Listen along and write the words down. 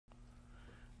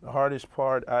The hardest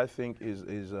part, I think,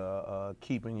 is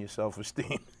keeping your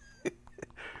self-esteem.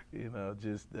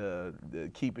 Just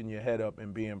keeping your head up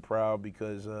and being proud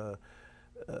because uh,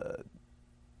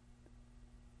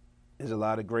 there's a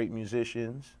lot of great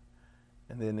musicians,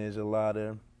 and then there's a lot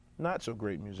of not so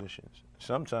great musicians.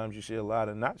 Sometimes you see a lot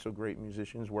of not so great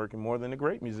musicians working more than the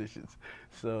great musicians.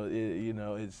 So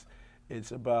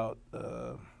it's about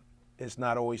it's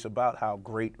not always about how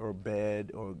great or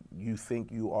bad or you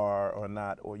think you are or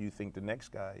not, or you think the next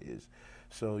guy is.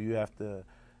 So you have to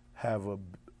have a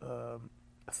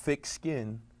thick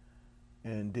skin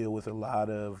and deal with a lot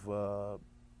of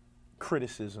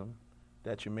criticism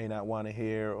that you may not want to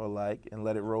hear or like, and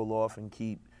let it roll off and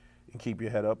keep your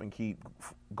head up and keep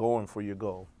going for your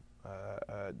goal.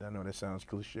 I know that sounds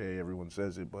cliche, everyone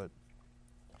says it, but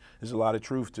there's a lot of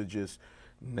truth to just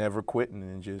never quitting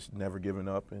and just never giving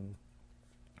up and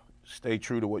stay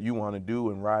true to what you want to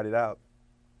do and ride it out.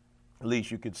 At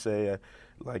least you could say,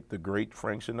 like the great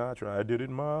Frank Sinatra, I did it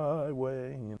my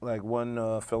way. Like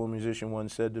one fellow musician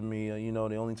once said to me,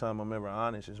 the only time I'm ever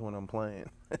honest is when I'm playing.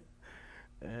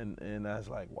 And I was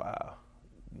like, wow,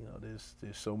 there's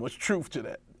so much truth to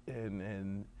that.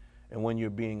 And when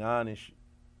you're being honest,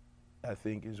 I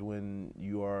think is when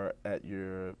you are at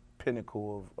your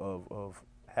pinnacle of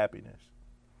happiness.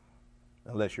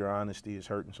 Unless your honesty is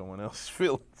hurting someone else's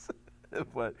feelings.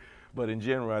 but in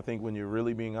general, I think when you're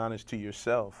really being honest to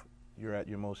yourself, you're at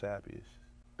your most happiest.